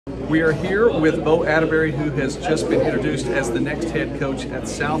We are here with Bo Atterberry, who has just been introduced as the next head coach at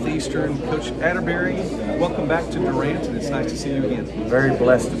Southeastern. Coach Atterberry, welcome back to Durant, and it's nice to see you again. Very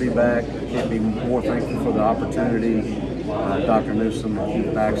blessed to be back. Can't be more thankful for the opportunity. Dr. Newsom and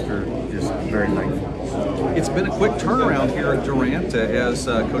Keith Baxter, just very thankful. It's been a quick turnaround here at Durant as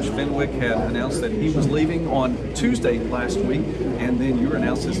Coach Fenwick had announced that he was leaving on Tuesday last week, and then you were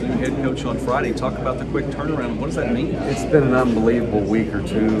announced as the new head coach on Friday. Talk about the quick turnaround. What does that mean? It's been an unbelievable week or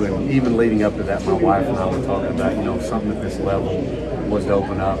two, and even leading up to that, my wife and I were talking about, something at this level was to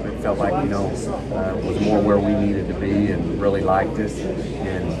open up. It felt like, was more where we needed to be and really liked it.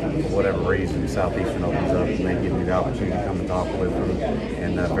 And for whatever reason, Southeastern opens up and they give me the opportunity to come and talk with them,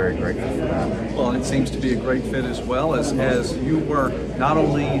 and very grateful for that. Well, it seems to be a great fit as well, as you were not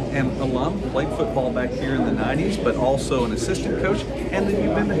only an alum, played football back here in the 90s, but also an assistant coach, and then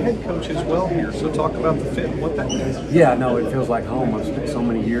you've been the head coach as well here. So talk about the fit and what that means. Yeah, no, it feels like home. I've spent so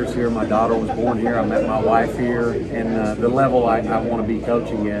many years here. My daughter was born here. I met my wife here, and the level I want to be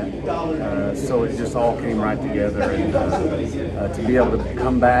coaching at. So it just all came right together, and to be able to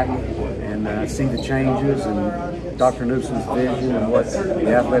come back and see the changes and Dr. Newsom's vision and what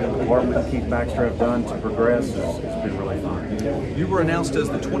the athletic department and Keith Baxter have done to progress, it's been really fun. You were announced as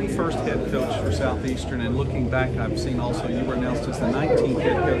the 21st head coach for Southeastern, and looking back, I've seen also you were announced as the 19th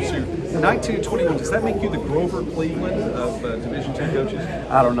head coach. So 19 and 21, does that make you the Grover Cleveland of Division II coaches?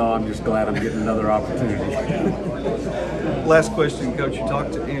 I don't know. I'm just glad I'm getting another opportunity. Last question, Coach. You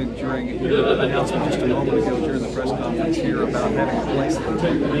talked during your announcement just a moment ago during the press conference here about having a place at the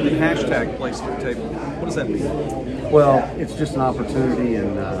table, the hashtag place at the table. What does that mean? Well, it's just an opportunity,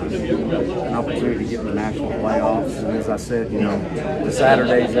 and an opportunity to get in the national playoffs. And as I said, the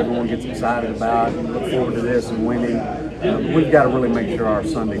Saturdays everyone gets excited about and look forward to this and winning. We've got to really make sure our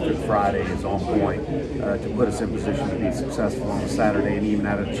Sunday through Friday is on point to put us in position to be successful on the Saturday and even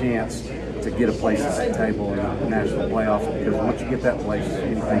have a chance to get a place at the table in the national playoffs, because once you get that place,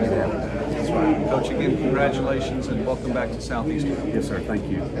 anything can happen. That's right. Coach, again, congratulations and welcome back to Southeastern. Yes, sir. Thank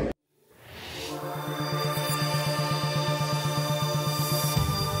you.